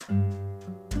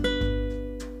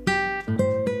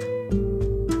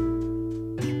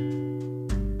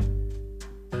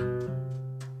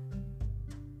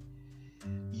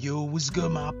What's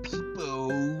good, my people?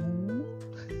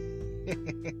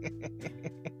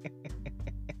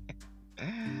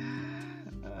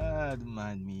 Don't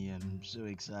mind me. I'm so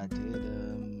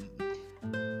excited. I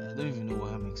don't even know why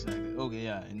I'm excited. Okay,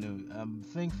 yeah, I know. I'm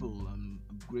thankful. I'm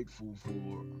grateful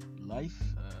for life.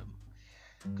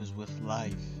 Because with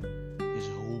life is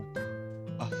hope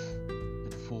of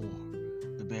and for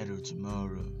the better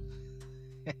tomorrow.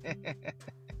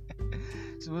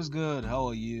 So what's good? How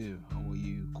are you? How are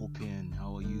you coping?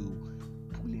 How are you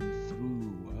pulling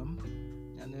through?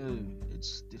 I know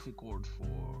it's difficult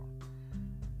for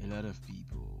a lot of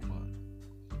people, but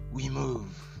we move.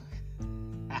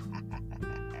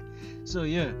 So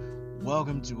yeah,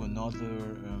 welcome to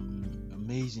another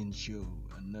amazing show,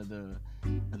 another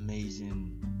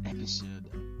amazing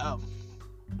episode of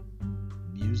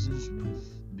Muses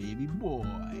with Baby Boy.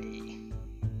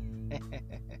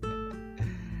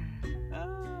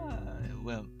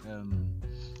 Well,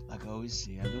 like I always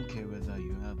say, I don't care whether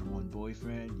you have one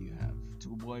boyfriend, you have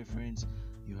two boyfriends,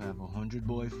 you have 100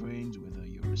 boyfriends, whether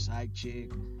you're a side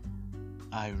chick.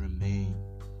 I remain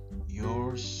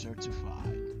your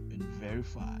certified and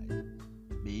verified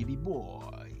baby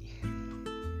boy.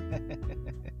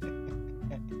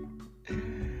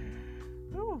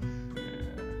 Oof,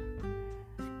 yeah.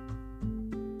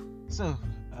 So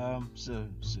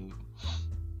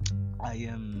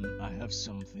I have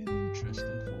something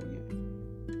interesting for you.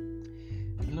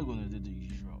 I'm not gonna do the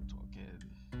usual talking.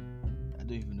 I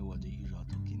don't even know what the usual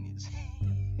talking is.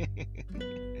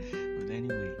 But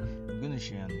anyway, I'm gonna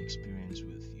share an experience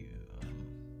with you.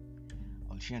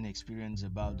 I'll share an experience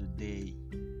about the day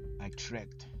I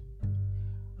trekked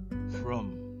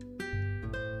from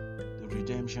the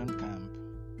redemption camp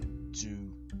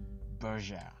to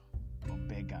Berger or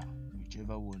Berger,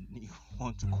 whichever one you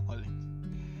want to call it.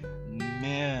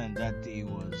 Man, that day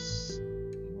was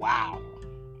wow.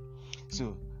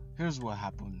 So here's what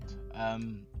happened.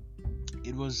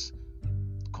 It was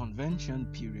convention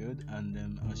period, and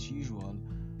as usual,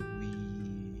 we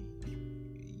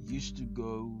used to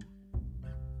go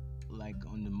like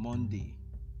on the Monday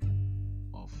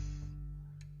of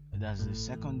that's the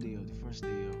second day or the first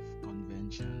day of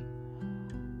convention,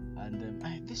 and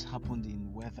this happened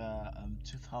in whether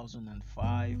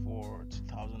 2005 or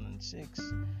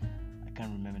 2006. I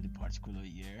can't remember the particular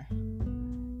year.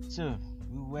 So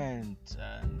we went,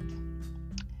 and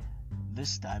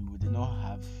this time we did not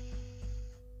have.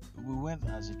 We went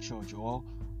as a church, or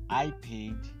I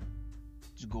paid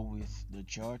to go with the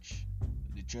church.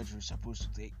 The church was supposed to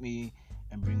take me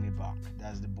and bring me back.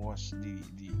 That's the bus. The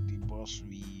bus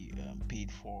we paid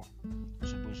for was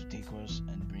supposed to take us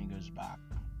and bring us back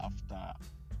after,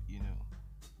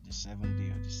 the 7th day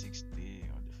or the 6th day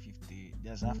or the 5th day.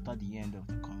 That's after the end of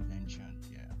the convention.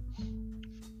 Yeah.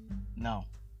 Now,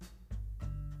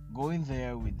 going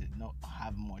there, we did not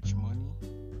have much money,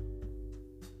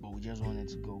 but we just wanted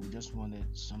to go. We just wanted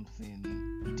something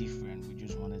different. We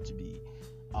just wanted to be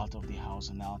out of the house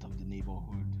and out of the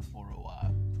neighborhood for a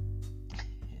while.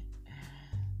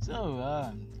 So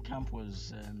camp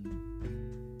was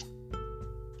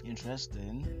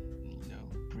interesting.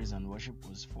 Praise and worship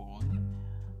was fun.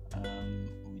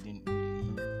 We didn't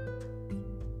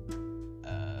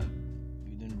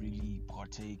really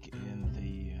partake in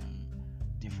the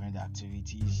different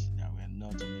activities that were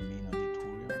not in the main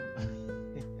auditorium.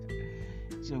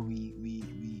 So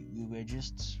we were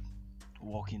just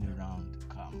walking around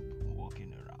camp,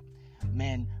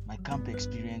 Man, my camp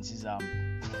experiences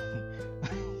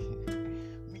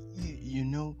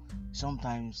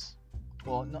sometimes,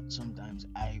 or not sometimes,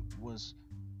 I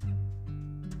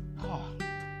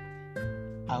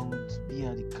would be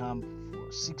at the camp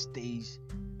for 6 days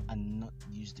and not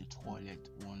use the toilet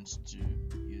once to,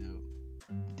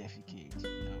 defecate.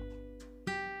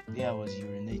 There I was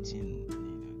urinating.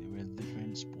 There were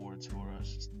different spots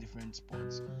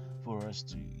for us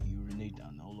to urinate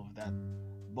and all of that.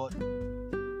 But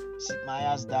sit my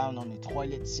ass down on the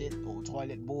toilet seat or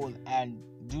toilet bowl and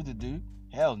do?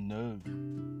 Hell no.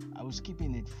 I was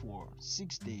keeping it for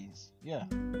 6 days. Yeah,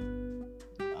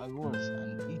 I was.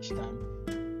 And each time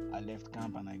I left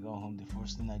camp and I got home, the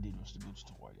first thing I did was to go to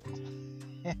the toilet.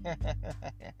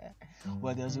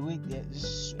 Well, there was a week there.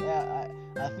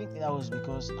 I think that was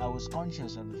because I was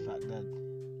conscious of the fact that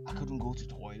I couldn't go to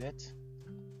the toilet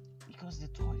because the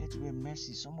toilets were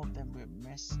messy. Some of them were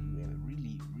messy, were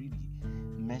really, really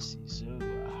messy. So,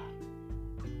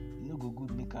 go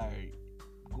good make I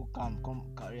go come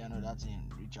carry another thing,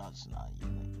 reach out now.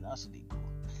 That's the go.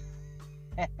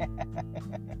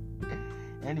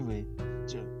 Anyway,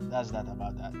 so that's that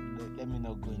about that. Let me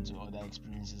not go into other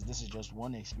experiences. This is just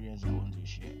one experience I want to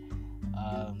share.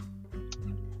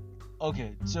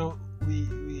 Okay, so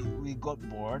we got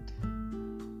bored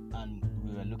and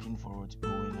we were looking forward to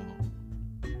going home.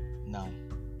 Now,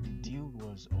 the deal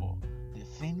was, or the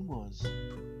thing was,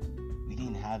 we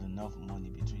didn't have enough money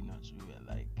between us. We were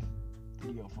like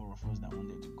 3 or 4 of us that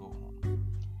wanted to go home,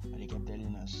 and they kept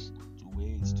telling us to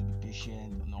wait, to be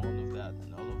patient, and all of that,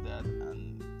 and all of that.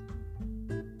 And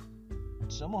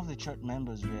some of the church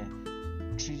members were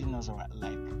treating us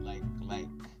like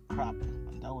crap,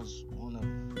 and that was one of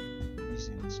the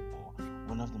reasons, or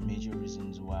one of the major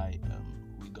reasons why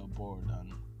we got bored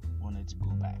and wanted to go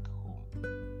back home.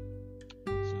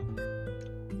 So,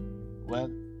 well,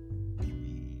 we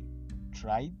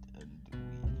tried and we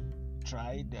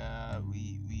tried.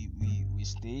 We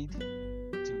stayed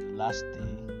till the last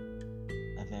day,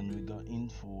 and then we got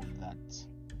info that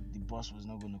the bus was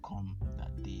not going to come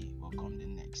that day, or come the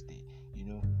next day.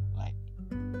 Like,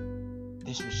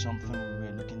 this was something we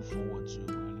were looking forward to.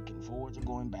 We were looking forward to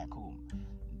going back home,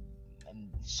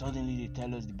 and suddenly they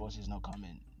tell us the bus is not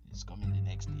coming. It's coming the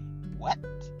next day. What?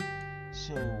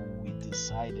 So we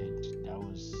decided, that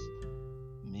was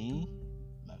me,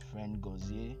 my friend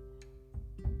Gozie,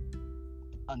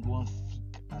 and one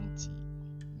thick auntie,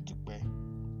 Dupe.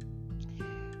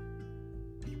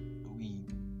 We,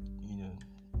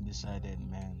 decided,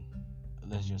 man,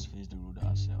 let's just face the road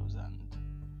ourselves and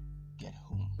get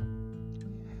home.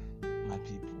 My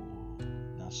people,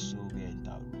 now so we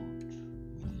enter road.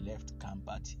 We left camp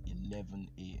at 11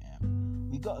 a.m.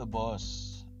 We got a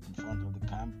bus in front of the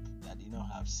camp that did not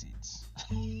have seats.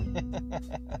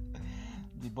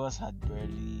 The bus had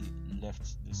barely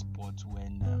left the spot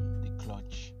when the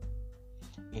clutch,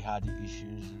 it had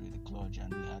issues with the clutch,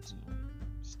 and we had to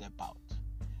step out.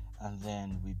 And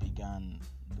then we began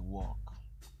the walk.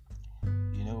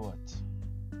 You know what?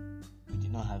 We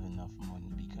did not have enough money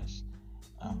because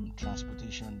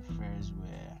transportation fares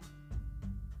were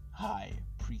high,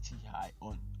 pretty high,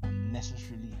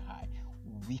 unnecessarily high,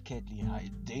 wickedly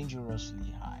high,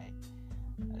 dangerously high.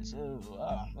 So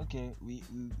okay, we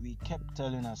kept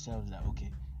telling ourselves that,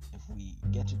 okay, if we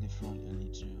get to the front early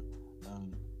too,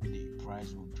 the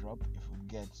price will drop. If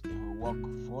we walk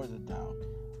further down,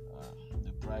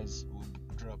 the price will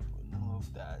drop. And all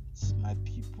of that, my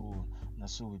people. Now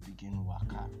so we begin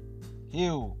waka.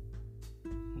 Hill.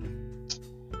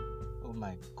 Oh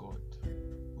my God.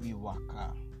 We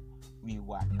waka.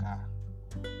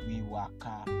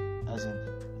 As in,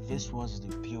 this was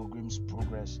the Pilgrim's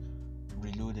Progress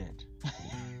reloaded.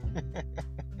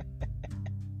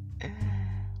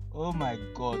 Oh my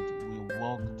God. We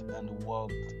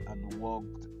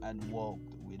walked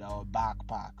with our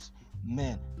backpacks.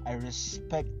 Man, I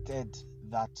respected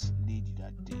that lady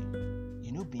that day.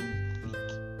 Being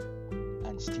thick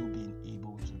and still being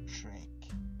able to trek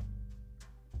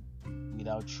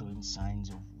without showing signs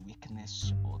of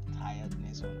weakness or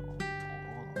tiredness or all of that.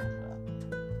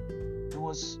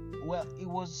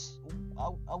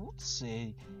 I would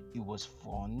say it was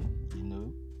fun. We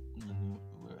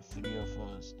were 3 of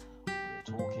us. We were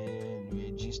talking, we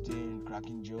were gisting,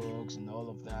 cracking jokes, and all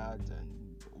of that,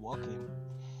 and walking.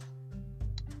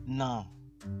 Now,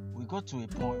 we got to a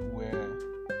point where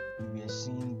we were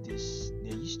seeing this.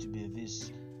 There used to be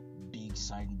this big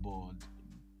signboard,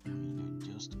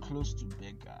 just close to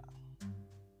Berger.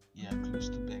 Yeah, close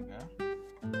to Berger,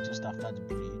 just after the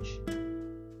bridge.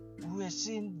 We were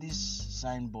seeing this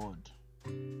signboard,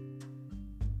 and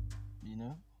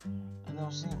I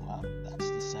was saying, wow, that's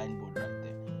the signboard right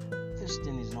there. This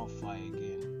thing is not far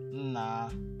again. Nah,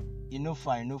 no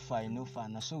far. Now,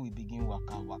 so we begin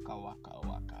waka.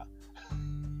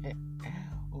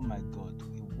 Oh my God,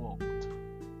 we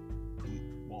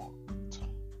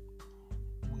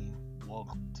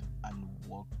walked and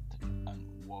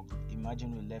walked.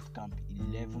 Imagine we left camp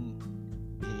 11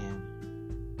 a.m.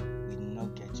 We did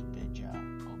not get to Berger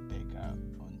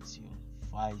until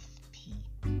 5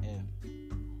 p.m.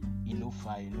 Enough.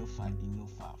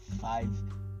 5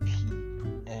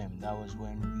 p.m. That was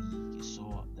when we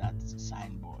saw that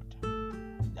signboard.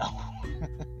 No,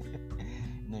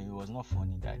 it was not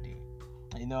funny that day.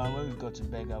 And when we got to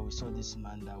Berger, we saw this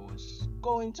man that was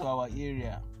going to our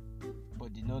area,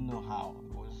 but did not know how.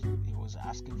 He was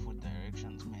asking for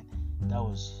directions, man. That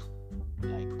was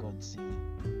like God saying,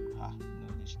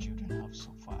 these children have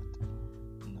suffered.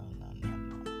 No.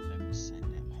 Let me send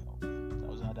them help. That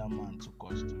was how that man took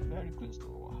us to very close to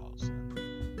our house. And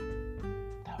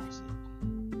that was it.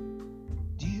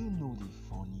 Do you know the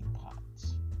funny part?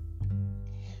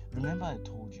 Remember I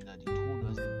told you that he told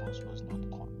us the bus was not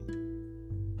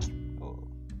coming. Oh,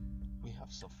 we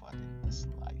have suffered in this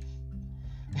life.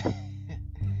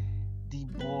 The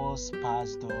bus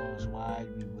passed us while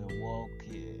we were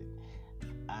walking,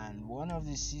 and and one of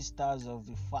the sisters of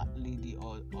the fat lady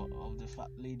or of the fat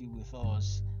lady with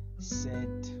us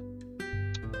said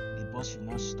the bus should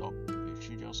not stop, it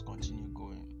should just continue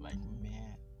going. Like,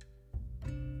 man,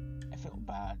 I felt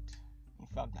bad. In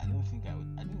fact, I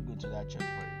didn't go to that church for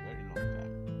a very long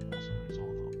time as a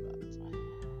result of that.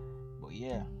 But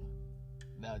yeah,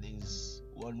 that is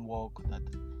one walk that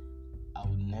I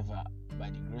would never,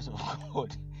 by the grace of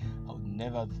God, I would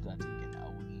never do that again. I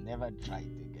would never try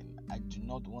it again. I do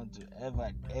not want to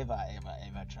ever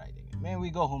try it again. Man, we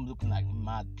go home looking like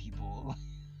mad people.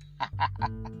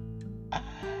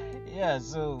 Yeah,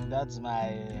 so that's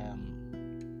my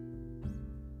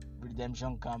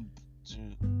redemption camp to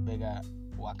Berger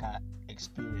Waka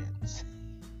experience.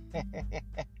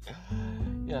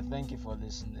 Yeah, thank you for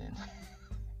listening.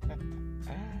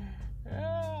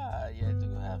 Yeah,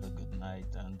 do have a good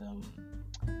night and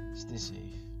stay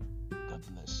safe. God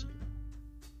bless you.